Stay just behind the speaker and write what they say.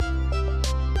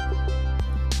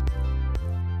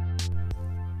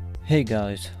Hey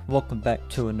guys, welcome back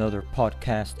to another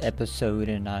podcast episode,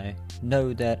 and I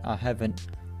know that I haven't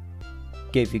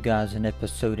gave you guys an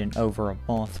episode in over a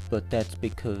month, but that's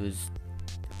because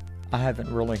I haven't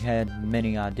really had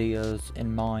many ideas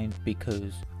in mind,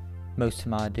 because most of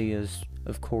my ideas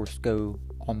of course go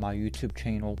on my YouTube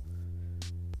channel.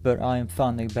 But I am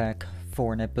finally back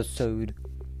for an episode,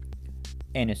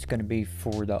 and it's going to be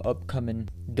for the upcoming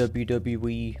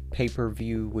WWE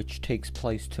pay-per-view, which takes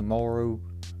place tomorrow,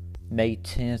 May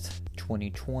 10th,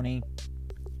 2020,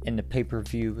 and the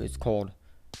pay-per-view is called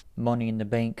Money in the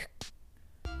Bank.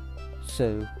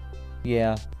 So,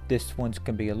 yeah, this one's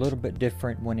going to be a little bit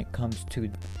different when it comes to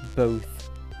both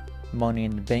Money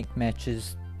in the Bank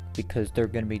matches, because they're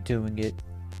going to be doing it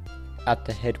at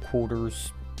the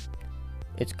headquarters.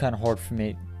 It's kind of hard for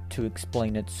me to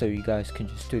explain it, so you guys can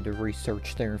just do the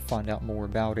research there and find out more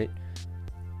about it.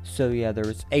 So yeah,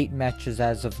 there's 8 matches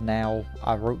as of now.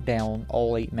 I wrote down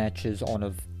all 8 matches on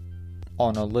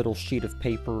a little sheet of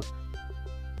paper.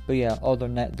 But yeah, other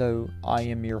than that though, I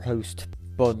am your host,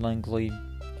 Bud Langley,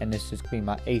 and this is going to be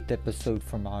my 8th episode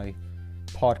for my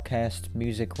podcast,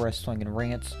 Music, Wrestling, and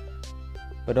Rants.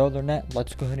 But other than that,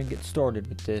 let's go ahead and get started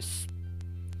with this.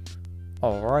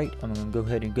 Alright, I'm going to go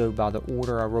ahead and go by the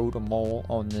order I wrote them all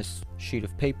on this sheet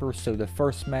of paper. So the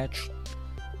first match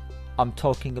I'm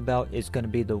talking about is going to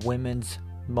be the women's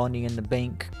Money in the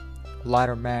Bank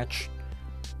ladder match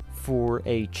for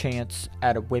a chance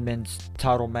at a women's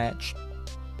title match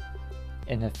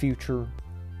in the future.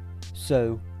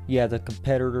 So yeah, the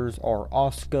competitors are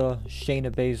Asuka, Shayna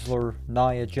Baszler,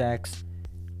 Nia Jax,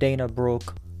 Dana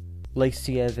Brooke,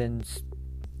 Lacey Evans,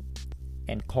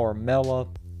 and Carmella.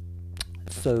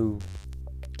 So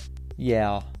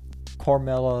yeah,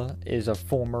 Carmella is a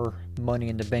former Money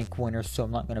in the Bank winner, so I'm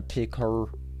not going to pick her.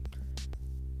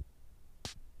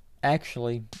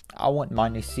 Actually, I wouldn't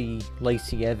mind to see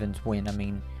Lacey Evans win. I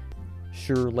mean,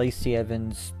 sure, Lacey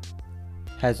Evans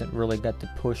hasn't really got the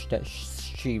push that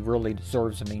she really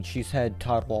deserves. I mean, she's had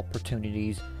title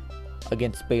opportunities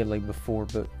against Bayley before,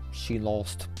 but she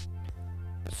lost.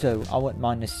 So I wouldn't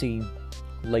mind to see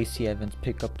Lacey Evans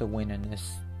pick up the win in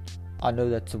this. I know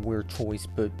that's a weird choice,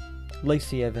 but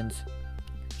Lacey Evans,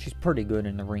 she's pretty good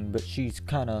in the ring, but she's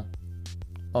kind of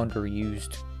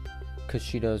underused because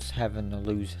she does having to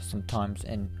lose sometimes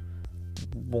in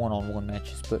one-on-one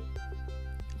matches. But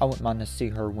I wouldn't mind to see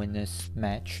her win this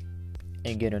match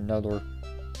and get another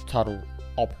title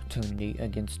opportunity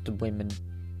against the women's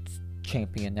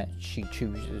champion that she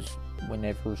chooses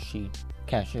whenever she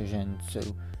cashes in. So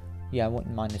yeah, I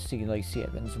wouldn't mind to see Lacey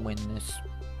Evans win this.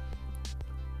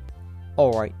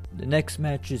 Alright, the next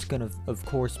match is going to, of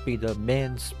course, be the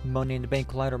men's Money in the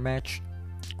Bank ladder match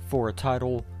for a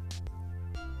title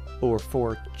or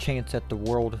for a chance at the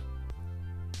World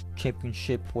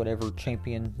Championship, whatever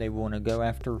champion they want to go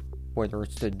after, whether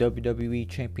it's the WWE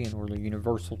Champion or the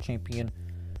Universal Champion.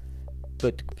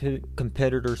 But the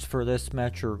competitors for this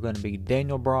match are going to be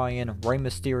Daniel Bryan, Rey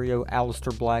Mysterio,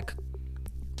 Aleister Black,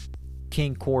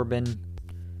 King Corbin,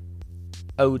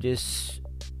 Otis,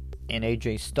 and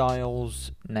AJ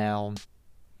Styles. Now,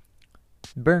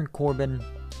 Baron Corbin,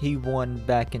 he won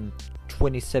back in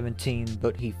 2017,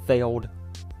 but he failed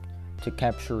to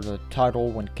capture the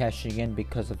title when cashing in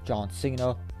because of John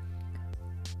Cena.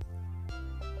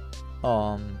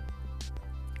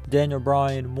 Daniel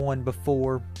Bryan won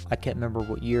before. I can't remember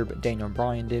what year, but Daniel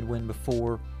Bryan did win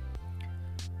before.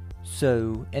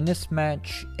 So, in this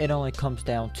match, it only comes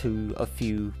down to a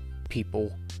few people.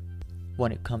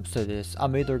 When it comes to this,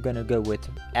 I'm either going to go with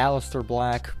Aleister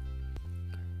Black,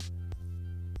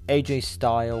 AJ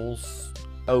Styles,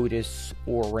 Otis,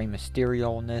 or Rey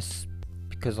Mysterio on this,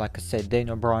 because like I said,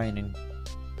 Daniel Bryan and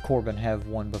Corbin have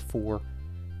won before.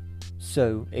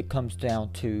 So it comes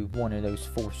down to one of those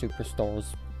 4 superstars.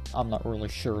 I'm not really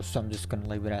sure, so I'm just going to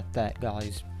leave it at that,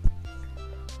 guys.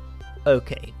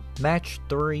 Okay, match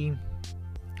 3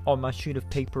 on my sheet of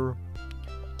paper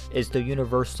is the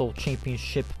Universal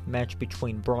Championship match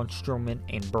between Braun Strowman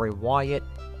and Bray Wyatt.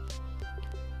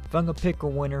 If I'm going to pick a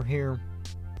winner here,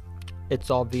 it's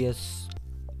obvious.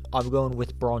 I'm going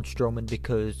with Braun Strowman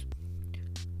because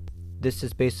this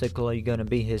is basically going to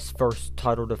be his first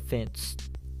title defense.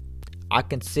 I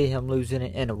can see him losing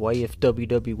it in a way if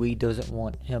WWE doesn't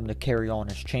want him to carry on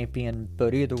as champion.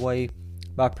 But either way,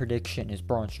 my prediction is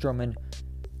Braun Strowman.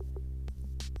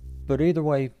 But either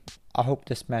way, I hope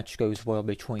this match goes well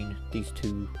between these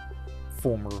two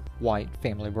former Wyatt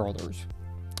family brothers.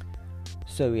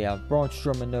 So yeah, Braun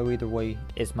Strowman though either way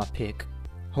is my pick.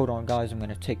 Hold on guys, I'm going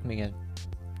to take me a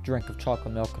drink of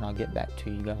chocolate milk and I'll get back to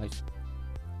you guys.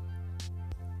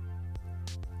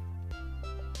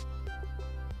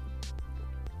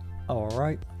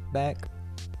 Alright, back.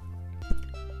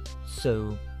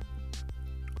 So,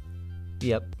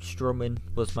 yep, Strowman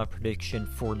was my prediction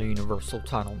for the Universal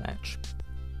title match.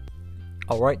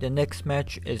 Alright, the next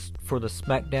match is for the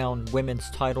SmackDown Women's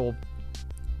title.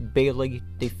 Bayley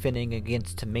defending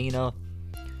against Tamina.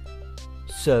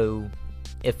 So,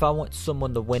 if I want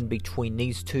someone to win between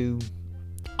these two,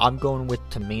 I'm going with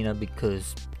Tamina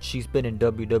because she's been in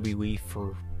WWE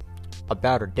for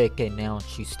about a decade now and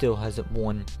she still hasn't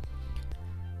won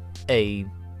a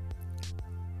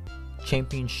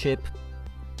championship.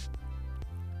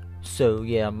 So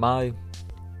yeah, my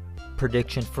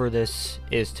prediction for this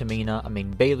is Tamina. I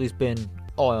mean, Bayley's been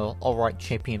alright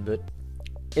champion, but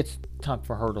it's time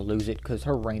for her to lose it because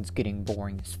her reign's getting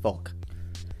boring as fuck.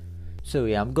 So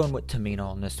yeah, I'm going with Tamina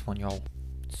on this one, y'all.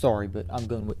 Sorry, but I'm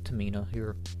going with Tamina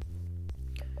here.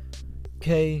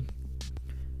 Okay,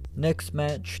 next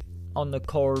match on the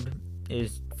card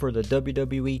is for the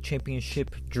WWE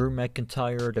Championship. Drew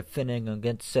McIntyre defending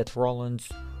against Seth Rollins.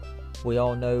 We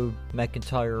all know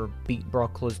McIntyre beat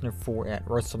Brock Lesnar at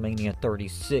WrestleMania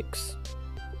 36.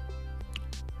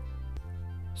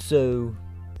 So,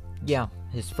 yeah,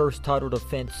 his first title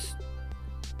defense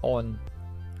on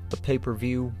the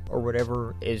pay-per-view or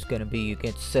whatever is going to be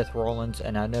against Seth Rollins.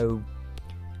 And I know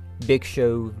Big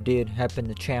Show did happen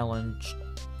to challenge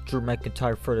Drew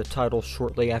McIntyre for the title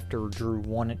shortly after Drew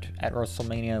won it at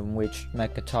WrestleMania, in which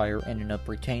McIntyre ended up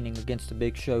retaining against the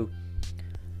Big Show.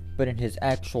 But in his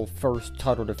actual first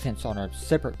title defense on a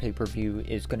separate pay-per-view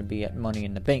is going to be at Money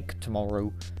in the Bank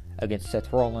tomorrow against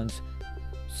Seth Rollins.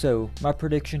 So my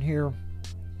prediction here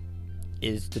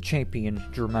is the champion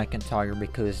Drew McIntyre,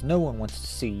 because no one wants to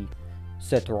see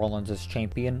Seth Rollins as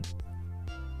champion.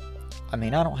 I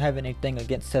mean, I don't have anything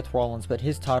against Seth Rollins, but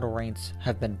his title reigns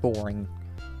have been boring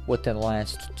within the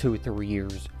last 2 or 3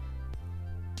 years.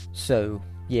 So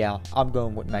yeah, I'm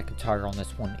going with McIntyre on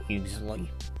this one easily.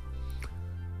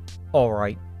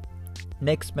 Alright,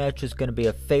 next match is going to be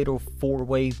a fatal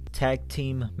 4-way tag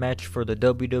team match for the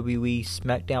WWE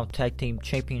SmackDown Tag Team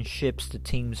Championships. The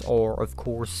teams are, of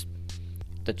course,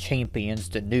 the champions,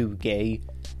 the New Day,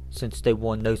 since they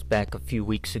won those back a few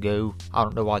weeks ago. I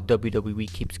don't know why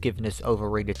WWE keeps giving this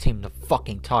overrated team the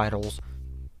fucking titles.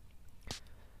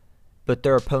 But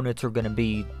their opponents are going to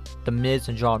be The Miz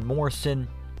and John Morrison,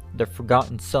 the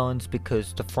Forgotten Sons,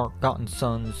 because the Forgotten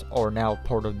Sons are now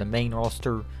part of the main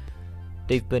roster.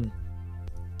 They've been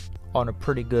on a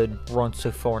pretty good run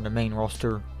so far in the main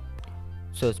roster,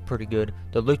 so it's pretty good.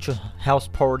 The Lucha House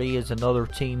Party is another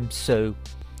team, so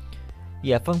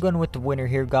yeah, if I'm going with the winner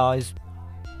here, guys,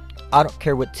 I don't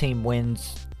care what team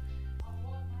wins,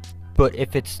 but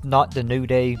if it's not the New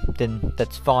Day, then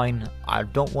that's fine. I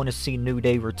don't want to see New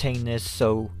Day retain this,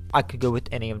 so I could go with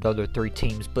any of the other 3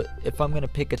 teams. But if I'm going to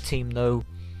pick a team, though,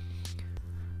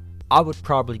 I would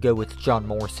probably go with John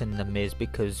Morrison and The Miz,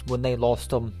 because when they lost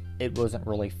them, it wasn't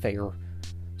really fair.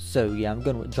 So yeah, I'm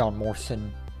going with John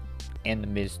Morrison and The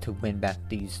Miz to win back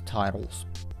these titles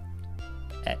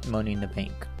at Money in the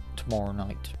Bank tomorrow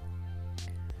night.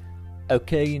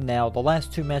 Okay, now the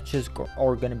last 2 matches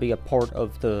are going to be a part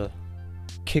of the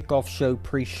kickoff show,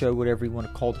 pre-show, whatever you want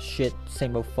to call the shit,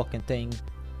 same old fucking thing.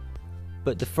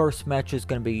 But the first match is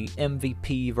going to be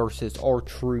MVP versus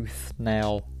R-Truth.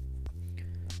 Now,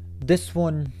 this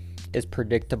one is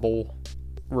predictable,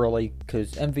 really,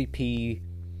 because MVP,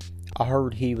 I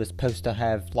heard he was supposed to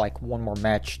have like one more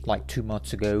match like 2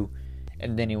 months ago,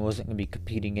 and then he wasn't going to be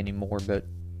competing anymore, but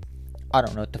I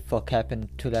don't know what the fuck happened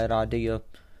to that idea.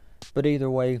 But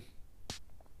either way,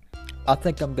 I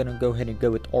think I'm going to go ahead and go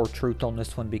with R-Truth on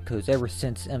this one, because ever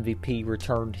since MVP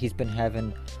returned, he's been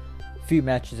having a few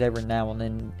matches every now and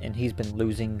then, and he's been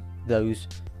losing those.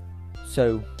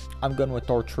 So I'm going with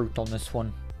R-Truth on this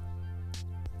one.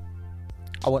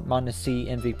 I wouldn't mind to see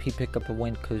MVP pick up a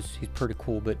win because he's pretty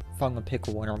cool, but if I'm going to pick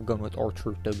a winner, I'm going with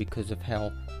R-Truth, though, because of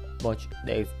how much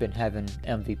they've been having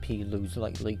MVP lose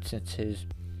lately since his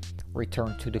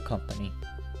return to the company.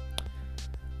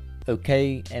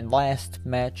 Okay, and last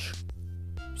match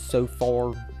so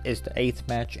far is the 8th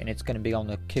match, and it's going to be on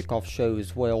the kickoff show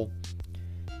as well.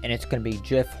 And it's going to be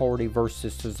Jeff Hardy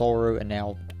versus Cesaro. And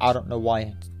now, I don't know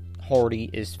why Hardy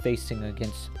is facing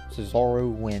against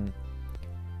Cesaro when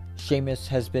Sheamus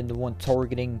has been the one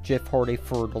targeting Jeff Hardy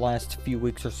for the last few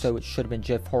weeks or so. It should have been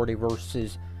Jeff Hardy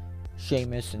versus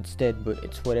Sheamus instead, but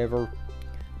it's whatever.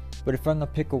 But if I'm going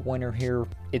to pick a winner here,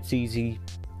 it's easy.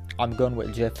 I'm going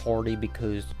with Jeff Hardy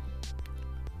because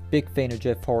big fan of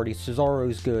Jeff Hardy.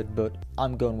 Cesaro's good, but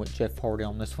I'm going with Jeff Hardy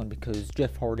on this one because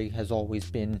Jeff Hardy has always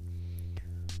been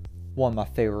one of my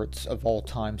favorites of all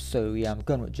time. So yeah, I'm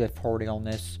going with Jeff Hardy on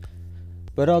this.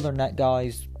 But other than that,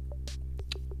 guys,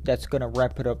 that's gonna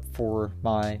wrap it up for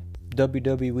my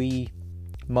WWE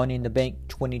Money in the Bank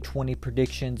 2020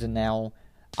 predictions. And now,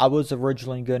 I was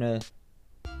originally gonna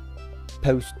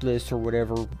post this or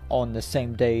whatever on the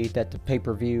same day that the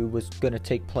pay-per-view was gonna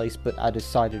take place, but I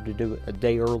decided to do it a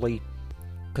day early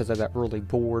because I got really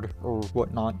bored or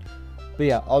whatnot. But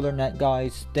yeah, other than that,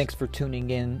 guys, thanks for tuning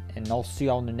in, and I'll see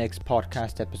y'all in the next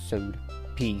podcast episode.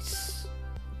 Peace.